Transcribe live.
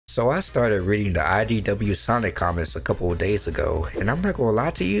So I started reading the IDW Sonic comics a couple of days ago, and I'm not gonna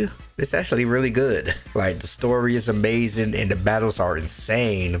lie to you, it's actually really good. Like, the story is amazing and the battles are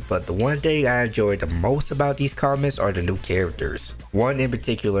insane, but the one thing I enjoyed the most about these comics are the new characters. One in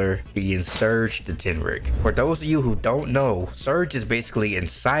particular being Surge the TENREC. For those of you who don't know, Surge is basically a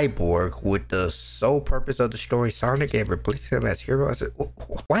cyborg with the sole purpose of destroying Sonic and replacing him as hero. I said,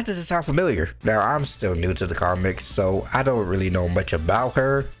 why does it sound familiar? Now, I'm still new to the comics, so I don't really know much about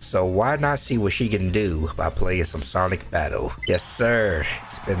her. So why not see what she can do by playing some Sonic Battle? Yes sir,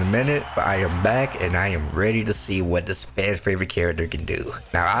 it's been a minute, but I am back and I am ready to see what this fan favorite character can do.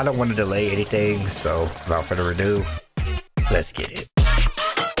 Now I don't want to delay anything, so without further ado, let's get it.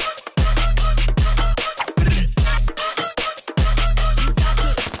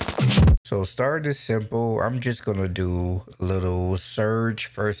 So starting is simple, I'm just gonna do a little Surge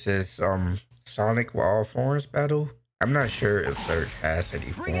versus Sonic with all forms battle. I'm not sure if Surge has any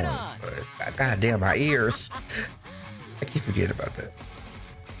forms, but goddamn my ears. I keep forgetting about that.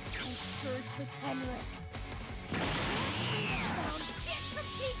 Surge the TENREC. Can't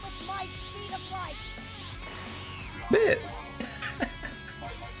compete with my speed of light. Bet.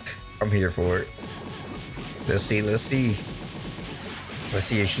 I'm here for it. Let's see, let's see. Let's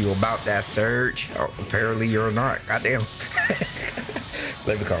see if you about that Surge. Oh, apparently you're not. Goddamn.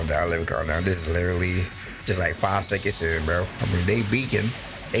 Let me calm down, let me calm down. This is literally just like 5 seconds in, bro. I mean, they beacon.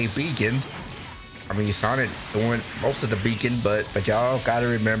 I mean, Sonic doing most of the beacon, but y'all gotta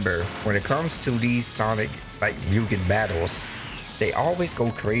remember, when it comes to these Sonic, like, Mugen battles, they always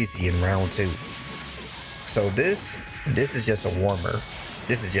go crazy in round 2. So this is just a warmer.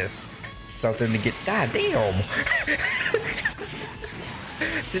 This is just something to get, goddamn.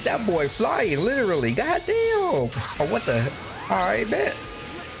 See that boy flying, literally, goddamn. Oh, what the, all right, bet.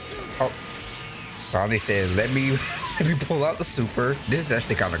 Oh. Sonic said, let me pull out the super. This is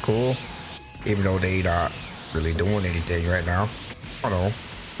actually kind of cool, even though they not really doing anything right now. Hold on.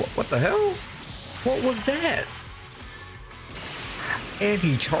 What the hell? What was that? And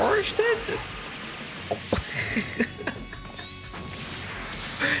he charged it? Oh.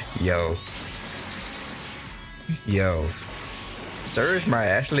 Yo. Surge might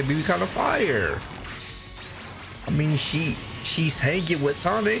actually be kind of fire. I mean, she's hanging with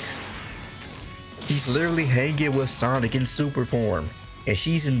Sonic. He's literally hanging with Sonic in super form, and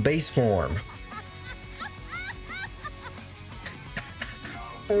she's in base form.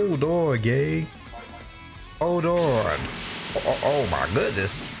 Hold on, gang. Hold on. Oh my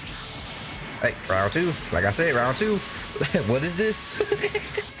goodness. Hey, round 2. Like I said, round 2. What is this?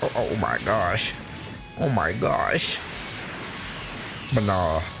 Oh my gosh. Oh my gosh. But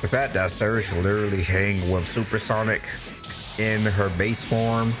nah, the fact that Surge can literally hang with Super Sonic in her base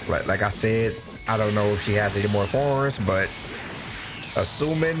form, like I said, I don't know if she has any more forms, but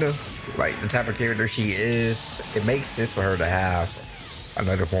assuming like the type of character she is, it makes sense for her to have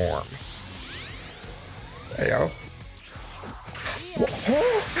another form. Hey yo.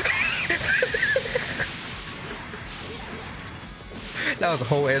 That was a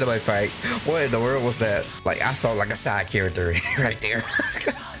whole anime fight. What in the world was that? Like, I felt like a side character right there.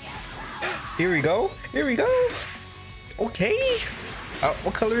 Here we go. Here we go. Okay.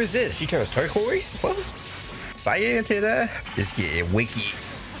 What color is this? She turns turquoise? What? Cyan to that? It's getting wiki.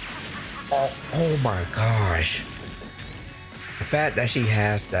 Oh my gosh. The fact that she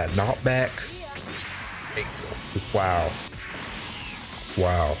has that knockback. Wow.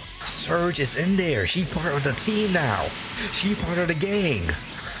 Wow. Surge is in there. She part of the team now. She part of the gang.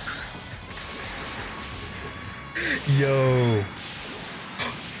 Yo.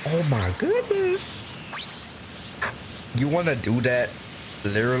 Oh my goodness. You want to do that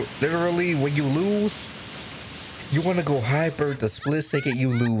literally when you lose? You want to go hyper the split second you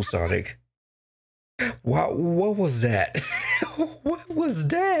lose, Sonic. What was that? What was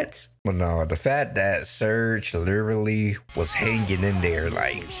that? Well, no, the fact that Surge literally was hanging in there,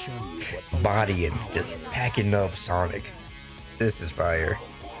 like bodying, just packing up Sonic. This is fire.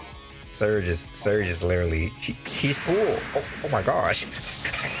 Surge is literally, she's cool. Oh my gosh.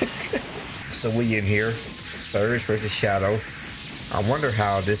 So we in here, Surge versus Shadow. I wonder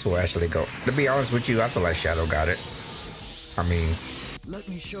how this will actually go. To be honest with you, I feel like Shadow got it. I mean, let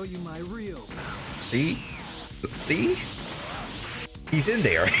me show you my real power. See? He's in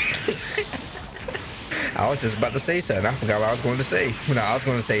there. I was just about to say something. I forgot what I was going to say. No, I was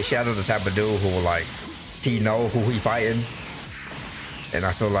going to say Shadow the type of dude who will, like, he know who he fighting. And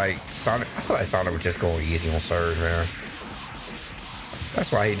I feel like Sonic was just going easy on Surge, man.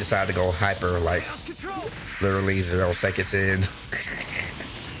 That's why he decided to go hyper, like, literally 0 seconds in.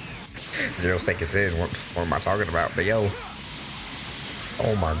 0 seconds in, what am I talking about? But yo,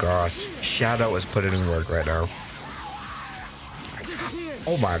 Oh my gosh. Shadow is putting in work right now.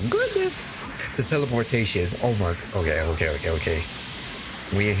 Oh my goodness. The teleportation. Oh my. Okay.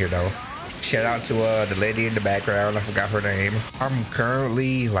 We in here though. Shout out to the lady in the background. I forgot her name. I'm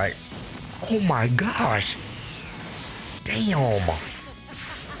currently like, oh my gosh. Damn.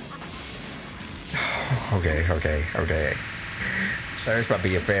 Okay. Surge might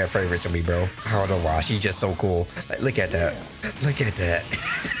be a fan favorite to me, bro. I don't know why. She's just so cool. Like, look at that. Look at that.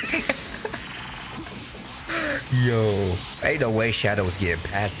 Yo. Ain't no way Shadow's getting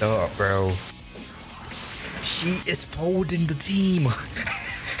packed up, bro. She is folding the team.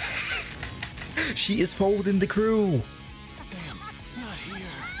 She is folding the crew. Damn, not here.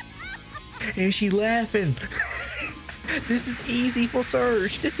 And she laughing. This is easy for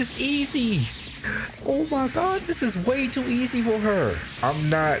Surge. This is easy. Oh my god, this is way too easy for her. I'm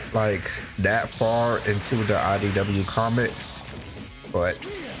not like that far into the IDW comics, but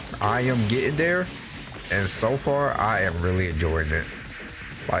I am getting there, and so far I am really enjoying it.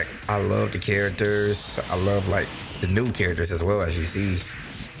 Like, I love the characters. I love like the new characters as well, as you see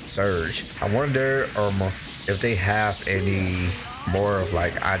Surge. I wonder if they have any more of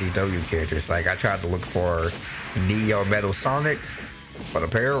like IDW characters. Like, I tried to look for Neo Metal Sonic, but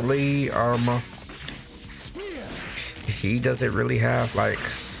apparently he doesn't really have like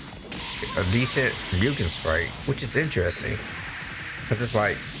a decent mutant sprite, which is interesting because it's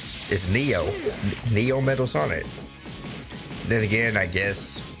like it's Neo Metal Sonic. Then again, I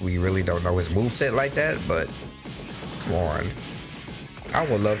guess we really don't know his moveset like that, but come on. I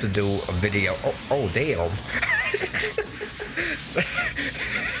would love to do a video. Oh damn.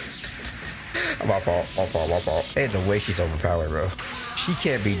 My fault. And the way she's overpowered, bro. She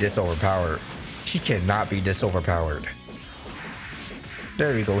can't be this overpowered. She cannot be this overpowered.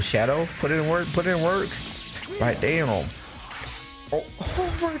 There we go, Shadow. Put in work. Like, damn. Oh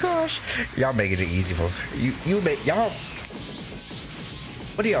my gosh. Y'all making it easy for you make y'all.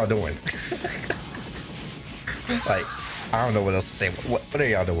 What are y'all doing? Like, I don't know what else to say. What are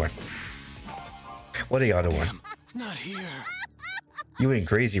y'all doing? What are y'all doing? Not here. You went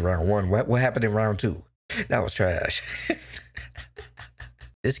crazy round one. What happened in round two? That was trash.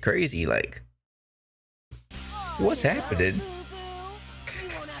 It's crazy, like, what's happening?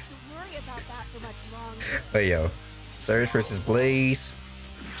 But yo, Surge versus Blaze.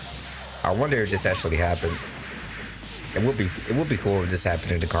 I wonder if this actually happened. It would be cool if this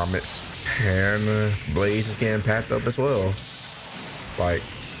happened in the comments. And Blaze is getting packed up as well. Like,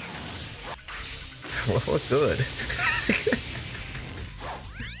 what's good?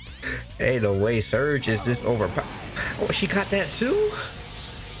 Ain't no way Surge is this overpowered. Oh, she got that too?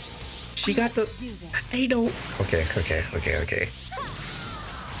 She got the... Ain't no... Okay.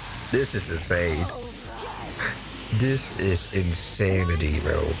 This is insane. This is insanity,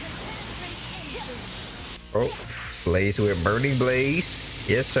 bro. Oh, Blaze with Burning Blaze.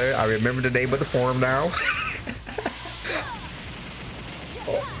 Yes, sir. I remember the name of the form now.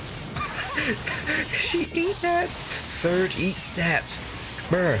 Oh. She eat that. Surge eats stats.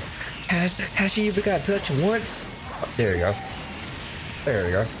 Bruh. Has she even got touched once? Oh, there you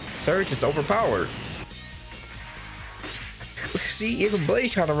go. Surge is overpowered. See, even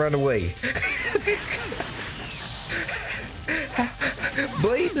Blaze trying to run away.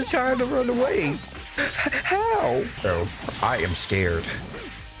 Blaze is trying to run away. How? Bro, I am scared.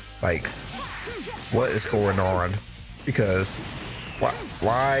 Like, what is going on? Because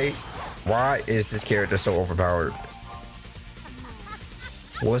why is this character so overpowered?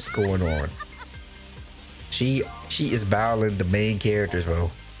 What's going on? She is battling the main characters,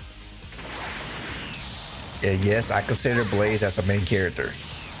 bro. And yes, I consider Blaze as a main character.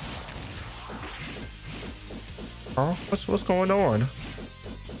 Oh, what's going on?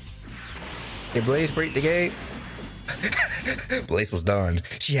 Did Blaze break the game? Blaze was done.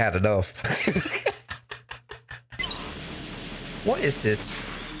 She had enough. What is this?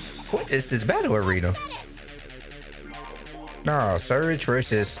 What is this battle arena? Nah, Surge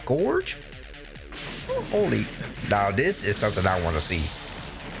versus Scourge? Holy. Now this is something I want to see.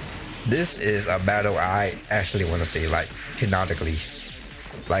 This is a battle I actually want to see, like, canonically.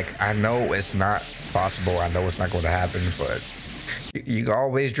 Like, I know it's not possible. I know it's not going to happen, but you can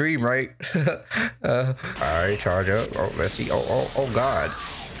always dream, right? All right, charge up. Oh, let's see. Oh, God.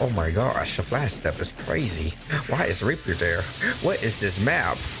 Oh, my gosh. The flash step is crazy. Why is Reaper there? What is this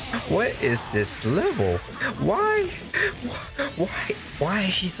map? What is this level? Why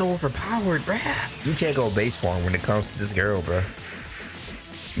is she so overpowered, bruh? You can't go base form when it comes to this girl, bruh.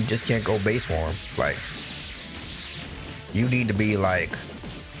 You just can't go base form. Like, you need to be like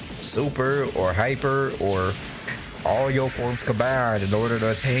super or hyper or all your forms combined in order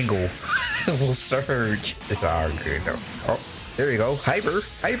to tangle will Surge. It's all good though. Oh, there you go. Hyper.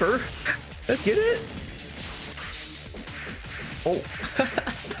 Let's get it. Oh.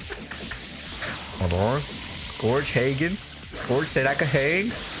 Hold on. Scourge Hagen. Scourge said I could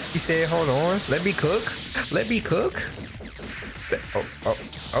hang. He said, hold on. Let me cook.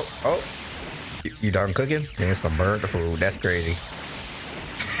 Oh. You done cooking? Man, it's gonna burn the food. That's crazy.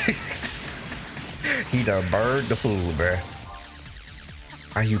 He done burned the food, bruh.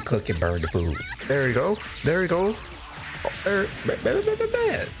 How you cook and burn the food? There you go. Oh, there.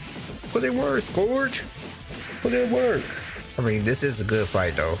 Bad. Put in work, Scourge. Put in work. I mean, this is a good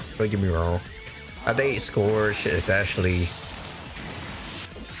fight, though. Don't get me wrong. I think Scourge is actually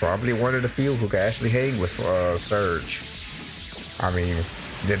probably one of the few who can actually hang with Surge. I mean,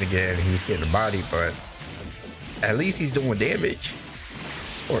 then again, he's getting a body, but at least he's doing damage.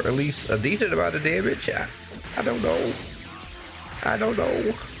 Or at least a decent amount of damage. I don't know.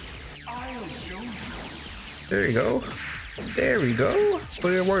 There you go. There we go.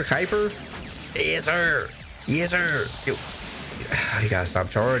 Put in work, Hyper. Yes, sir. Yo, you gotta stop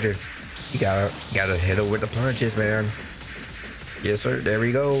charging. You gotta hit her with the punches, man. Yes, sir. There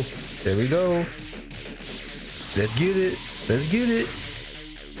we go. Let's get it.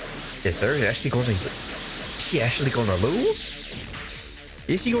 Yes, sir. She actually gonna lose?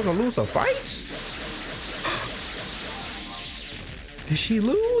 Is she gonna lose a fight? Did she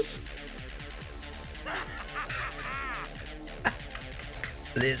lose?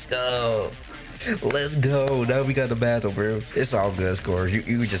 Let's go. Now we got the battle, bro. It's all good, Scourge. You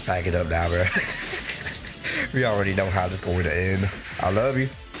can just pack it up now, bro. We already know how this is going to end. I love you,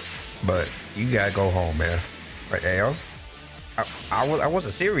 but you gotta go home, man. Right now. I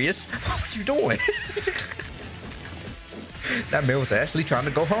wasn't serious. What you doing? That man was actually trying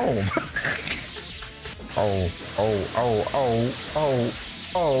to go home. Oh,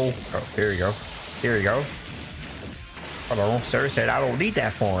 here you go. Hold on, Sir said I don't need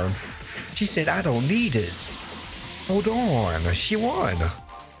that form. She said I don't need it. Hold on, she won.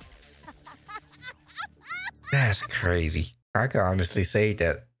 That's crazy. I can honestly say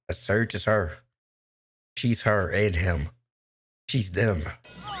that a Surge is her. She's her and him. She's them.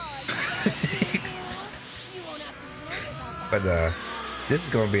 But this is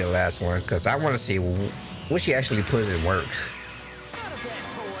gonna be the last one because I want to see what she actually puts in work. Not a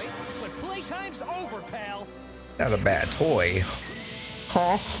bad toy, but playtime's over, pal. Not a bad toy,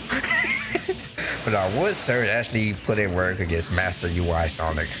 huh? But would Surge actually put in work against Master UI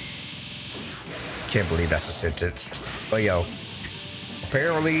Sonic? Can't believe that's a sentence. But yo,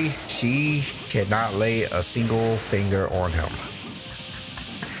 apparently she cannot lay a single finger on him.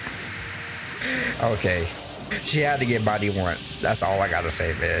 Okay. She had to get body once. That's all I gotta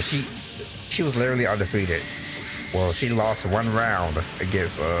say, man. She was literally undefeated. Well, she lost one round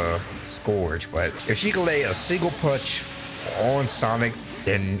against Scourge, but if she could lay a single punch on Sonic,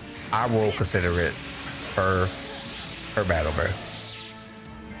 then I will consider it her battle, bro.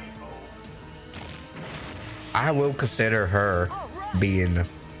 I will consider her being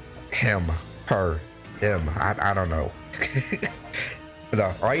him, her, him. I don't know. But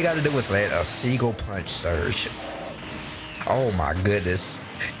all you gotta do is land a single punch, Surge. Oh my goodness.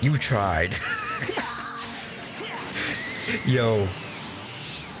 You tried. Yo.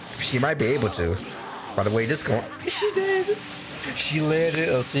 She might be able to. By the way, this going. She did. She landed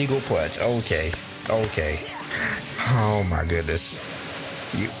a single punch. Okay. Oh my goodness.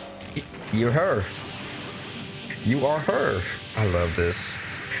 You're her. You are her. I love this.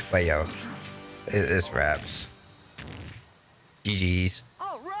 But yo, it's raps. GG's.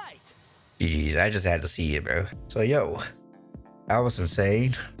 All right. GG's. I just had to see it, bro. So yo, that was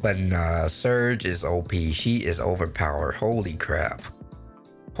insane. But Surge is OP. She is overpowered. Holy crap.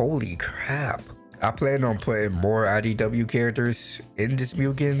 I plan on putting more IDW characters in this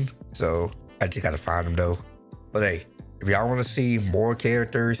Mugen, so I just gotta find them though. But hey, if y'all want to see more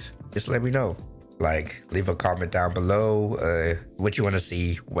characters, just let me know. Like, leave a comment down below what you want to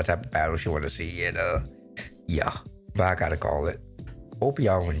see, what type of battles you want to see, and yeah. But I gotta call it. Hope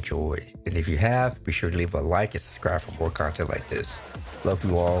y'all enjoyed, and if you have, be sure to leave a like and subscribe for more content like this. Love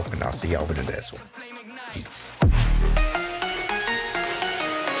you all, and I'll see y'all in the next one. Peace.